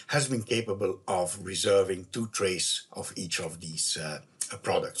system has been capable of reserving 2 trays of each of these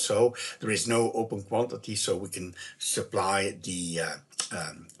products. So there is no open quantity, so we can supply the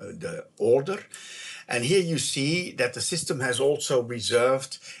order. And here you see that the system has also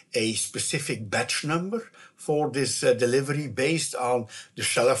reserved a specific batch number for this delivery based on the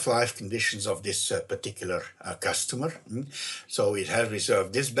shelf life conditions of this particular customer. So it has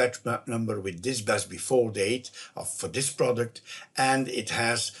reserved this batch number with this best before date for this product, and it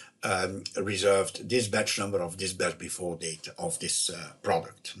has reserved this batch number of this best before date of this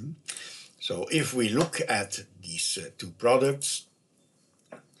product. So if we look at these 2 products,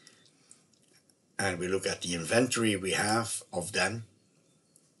 and we look at the inventory we have of them,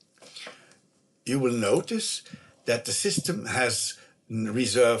 you will notice that the system has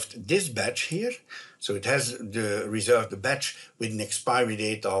reserved this batch here. So it has reserved the batch with an expiry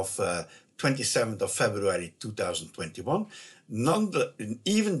date of 27th of February 2021.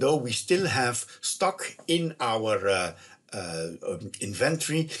 Even though we still have stock in our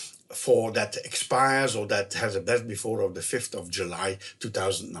inventory for that expires or that has a best before of the 5th of July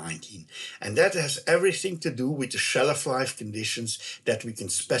 2019. And that has everything to do with the shelf life conditions that we can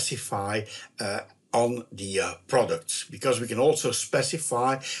specify on the products, because we can also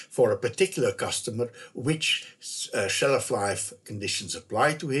specify for a particular customer which shelf life conditions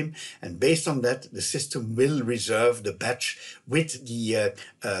apply to him, and based on that the system will reserve the batch with the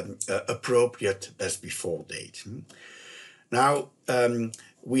appropriate best before date. Now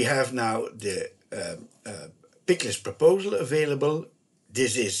we have now the pick list proposal available.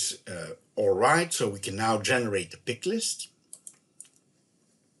 This is all right, so we can now generate the pick list.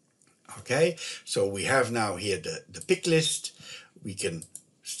 Okay, so we have now here the pick list. We can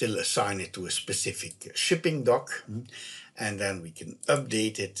still assign it to a specific shipping dock, and then we can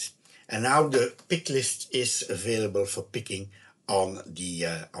update it. And now the pick list is available for picking on the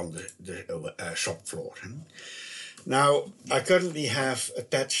shop floor. Now I currently have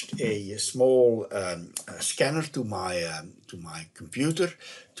attached a small scanner to my computer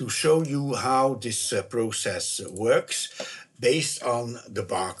to show you how this process works based on the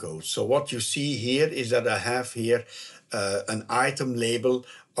barcode. So what you see here is that I have here an item label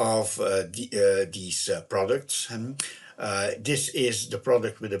of these products. This is the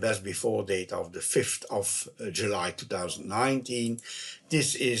product with the best before date of the 5th of July 2019.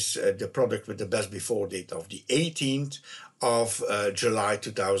 This is the product with the best before date of the 18th of July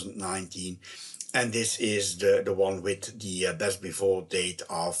 2019. And this is the one with the best before date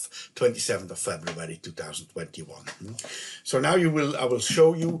of 27th of February 2021. So now I will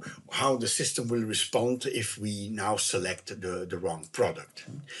show you how the system will respond if we now select the wrong product.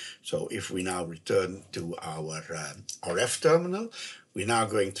 So if we now return to our RF terminal, we're now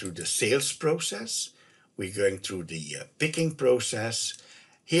going through the sales process. We're going through the picking process.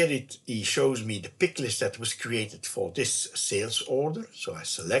 Here it shows me the pick list that was created for this sales order. So I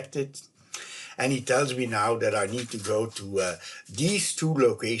select it. And he tells me now that I need to go to these two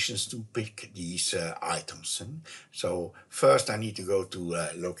locations to pick these items. So first I need to go to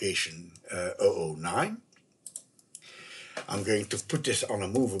location 009. I'm going to put this on a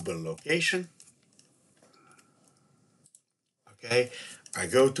movable location. Okay, I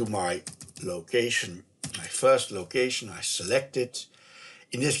go to my location, my first location, I select it.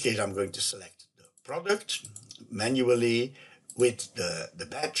 In this case I'm going to select the product manually with the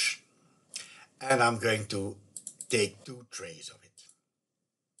batch. And I'm going to take 2 trays of it.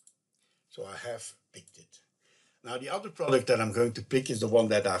 So I have picked it. Now the other product that I'm going to pick is the one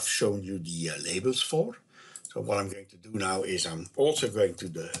that I've shown you the labels for. So what I'm going to do now is I'm also going to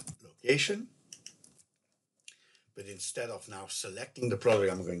the location. But instead of now selecting the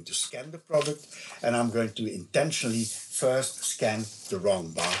product, I'm going to scan the product. And I'm going to intentionally first scan the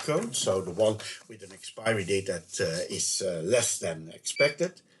wrong barcode. So the one with an expiry date that is less than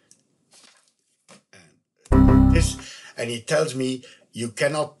expected. This, and it tells me you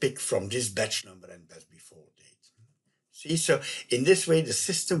cannot pick from this batch number and best before date. See, so in this way the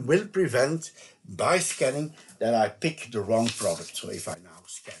system will prevent by scanning that I pick the wrong product. So if I now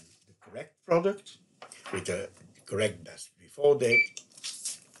scan the correct product with the correct best before date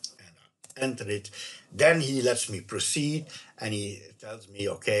and I enter it, then he lets me proceed and he tells me,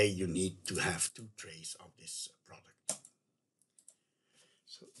 okay, you need to have 2 trays of this product.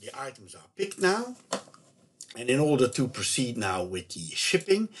 So the items are picked now. And in order to proceed now with the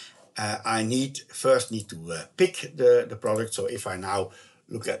shipping, I first need to pick the product. So if I now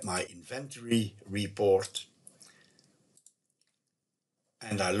look at my inventory report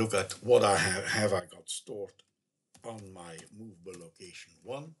and I look at what I have I got stored on my movable location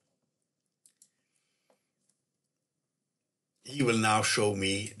 1, he will now show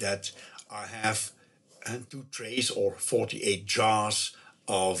me that I have 2 trays or 48 jars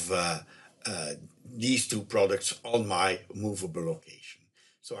of these 2 products on my movable location.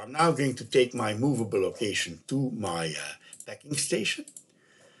 So I'm now going to take my movable location to my packing station.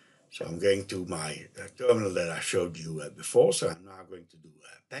 So I'm going to my terminal that I showed you before. So I'm now going to do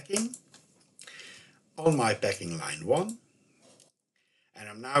packing on my packing line 1. And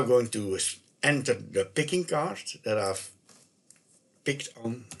I'm now going to enter the picking card that I've picked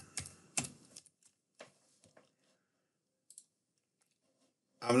on.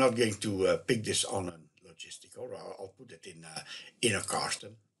 I'm not going to pick this on a logistic, or I'll put it in a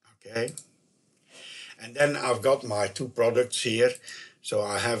carton, okay? And then I've got my 2 products here. So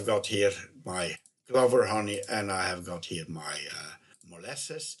I have got here my clover honey and I have got here my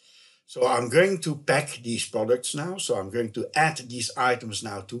molasses. So I'm going to pack these products now. So I'm going to add these items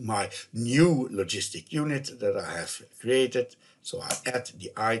now to my new logistic unit that I have created. So I add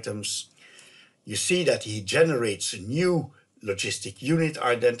the items. You see that he generates a new logistic unit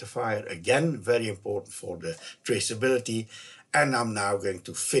identifier. Again, very important for the traceability. And I'm now going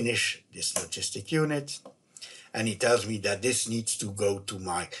to finish this logistic unit. And he tells me that this needs to go to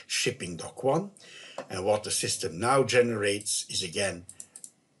my shipping dock 1. And what the system now generates is again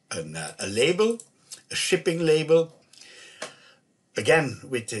a label, a shipping label, again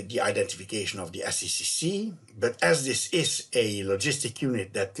with the identification of the SECC. But as this is a logistic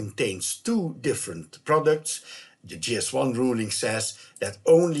unit that contains two different products, the GS1 ruling says that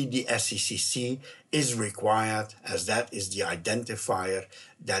only the SECC is required, as that is the identifier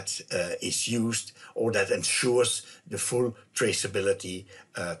that is used or that ensures the full traceability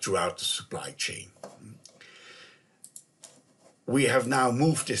throughout the supply chain. We have now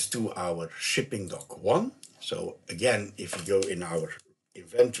moved this to our shipping dock 1. So again, if we go in our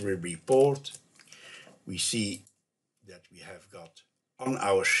inventory report, we see that we have got on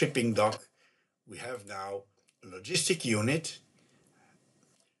our shipping dock, we have now a logistic unit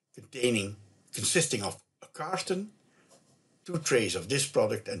consisting of a carton, 2 trays of this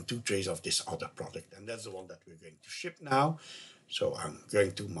product and 2 trays of this other product. And that's the one that we're going to ship now. So I'm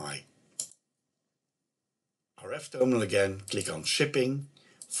going to my RF terminal again, click on shipping.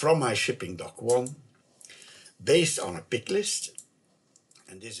 From my shipping dock 1, based on a pick list,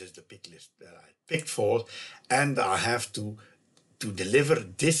 and this is the pick list that I picked for, and I have to deliver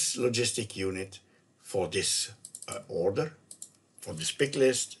this logistic unit for this order, for this pick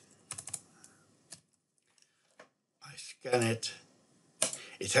list. I scan it.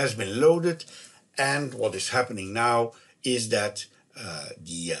 It has been loaded, and what is happening now is that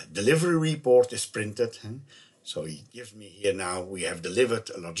the delivery report is printed. So he gives me here now, we have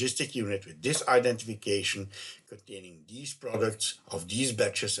delivered a logistic unit with this identification containing these products of these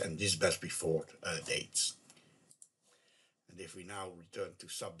batches and this batch before dates. And if we now return to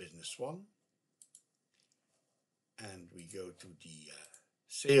SAP Business One and we go to the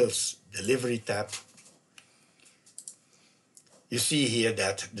Sales Delivery tab, you see here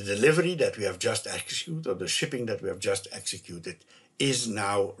that the delivery that we have just executed, or the shipping that we have just executed, is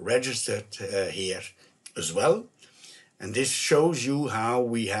now registered here as well. And this shows you how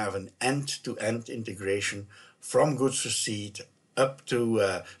we have an end-to-end integration from goods receipt up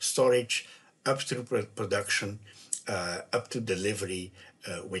to storage, up to production, up to delivery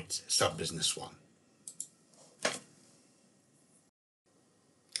with SAP Business One.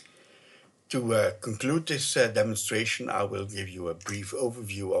 To conclude this demonstration, I will give you a brief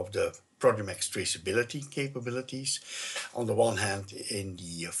overview of the Produmex traceability capabilities. On the one hand, in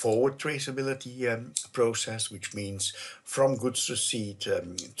the forward traceability process, which means from goods receipt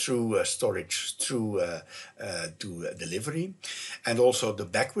through storage through to delivery, and also the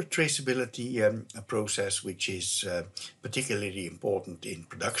backward traceability process, which is particularly important in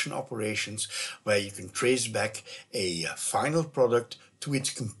production operations, where you can trace back a final product to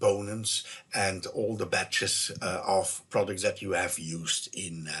its components and all the batches of products that you have used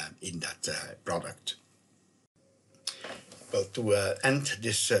in that product. Well, to end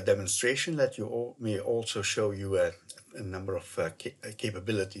this demonstration, let me also show you a number of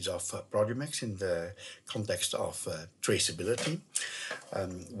capabilities of Produmex in the context of traceability.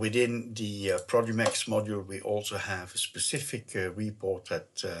 Within the Produmex module, we also have a specific report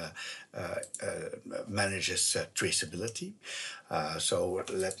that manages traceability. So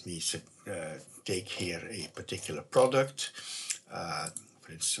let me take here a particular product,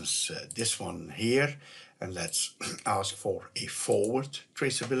 for instance this one here, and let's ask for a forward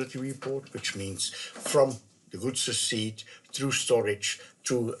traceability report, which means from the goods receipt through storage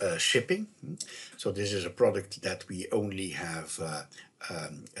through shipping. So this is a product that we only have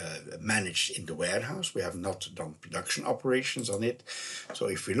managed in the warehouse. We have not done production operations on it. So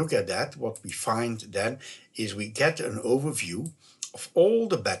if we look at that, what we find then is we get an overview of all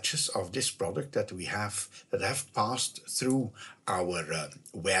the batches of this product that we have passed through our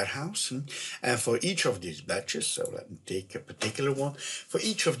warehouse. And for each of these batches, so let me take a particular one, for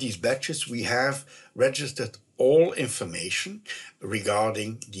each of these batches we have registered all information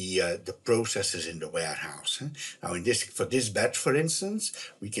regarding the processes in the warehouse. Now for this batch, for instance,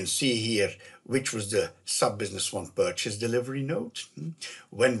 we can see here which was the SAP Business One purchase delivery note,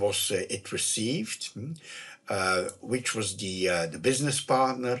 when was it received, which was the business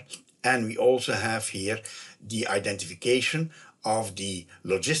partner, and we also have here the identification of the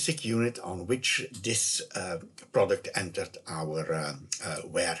logistic unit on which this product entered our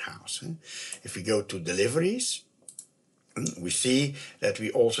warehouse. If we go to deliveries, we see that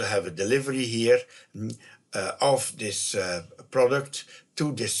we also have a delivery here of this product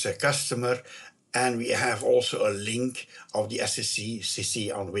to this customer, and we have also a link of the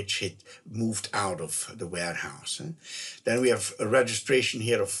SCC on which it moved out of the warehouse. Then we have a registration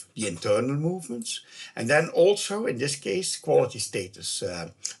here of the internal movements, and then also in this case quality status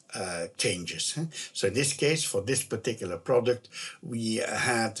changes. So in this case, for this particular product, we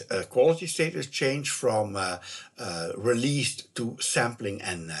had a quality status change from released to sampling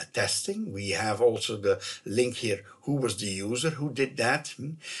and testing. We have also the link here, who was the user who did that,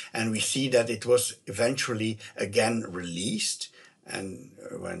 and we see that it was eventually again released. And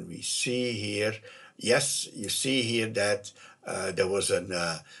when we see here, yes, you see here that there was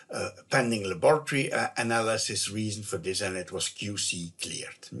a pending laboratory analysis reason for this, and it was QC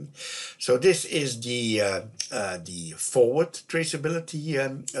cleared. So this is the forward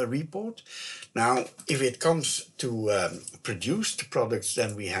traceability report. Now, if it comes to produced products,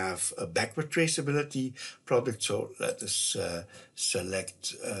 then we have a backward traceability product. So let us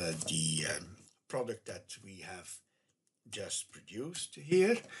select the product that we have just produced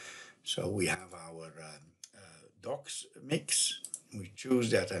here. So we have our docs mix. We choose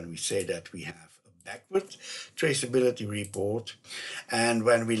that and we say that we have a backward traceability report. And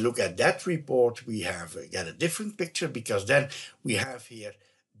when we look at that report, we get a different picture, because then we have here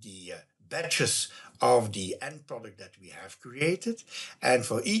the batches of the end product that we have created. And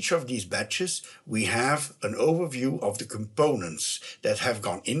for each of these batches, we have an overview of the components that have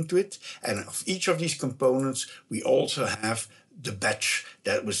gone into it. And of each of these components, we also have the batch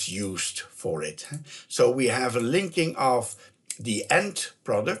that was used for it. So we have a linking of the end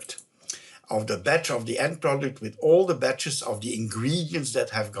product, of the batch of the end product, with all the batches of the ingredients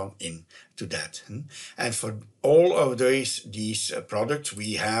that have gone into that. And for all of these products,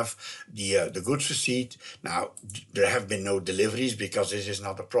 we have the goods receipt. Now, there have been no deliveries because this is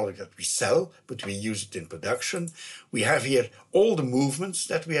not a product that we sell, but we use it in production. We have here all the movements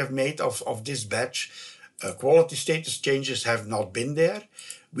that we have made of this batch. Quality status changes have not been there.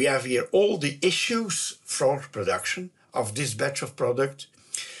 We have here all the issues for production of this batch of product.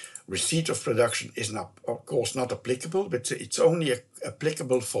 Receipt of production is not, of course, not applicable, but it's only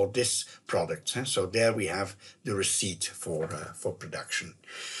applicable for this product. So there we have the receipt for production.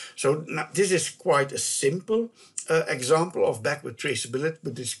 So now, this is quite a simple example of backward traceability,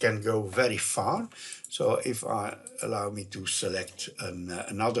 but this can go very far. So if I allow me to select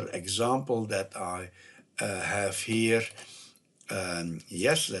another example that I have here.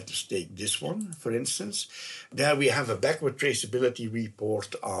 Yes, let us take this one, for instance. There we have a backward traceability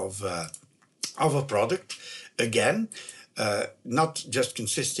report of a product. Again, not just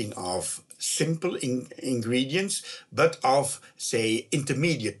consisting of simple ingredients, but of, say,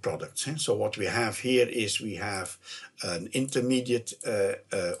 intermediate products. So what we have here is we have an intermediate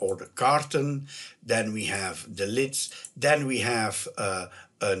or the carton, then we have the lids, then we have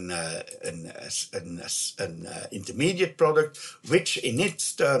an intermediate product, which in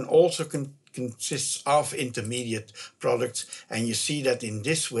its turn also consists of intermediate products. And you see that in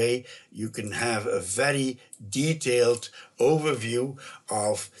this way you can have a very detailed overview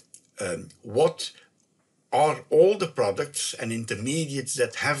of what are all the products and intermediates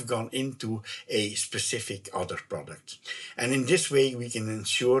that have gone into a specific other product. And in this way we can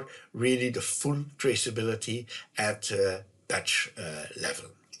ensure really the full traceability at batch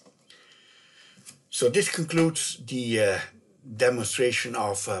level. So this concludes the demonstration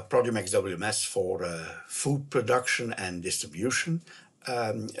of Produmex WMS for food production and distribution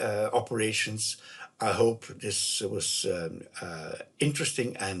operations. I hope this was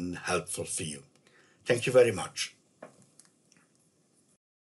interesting and helpful for you. Thank you very much.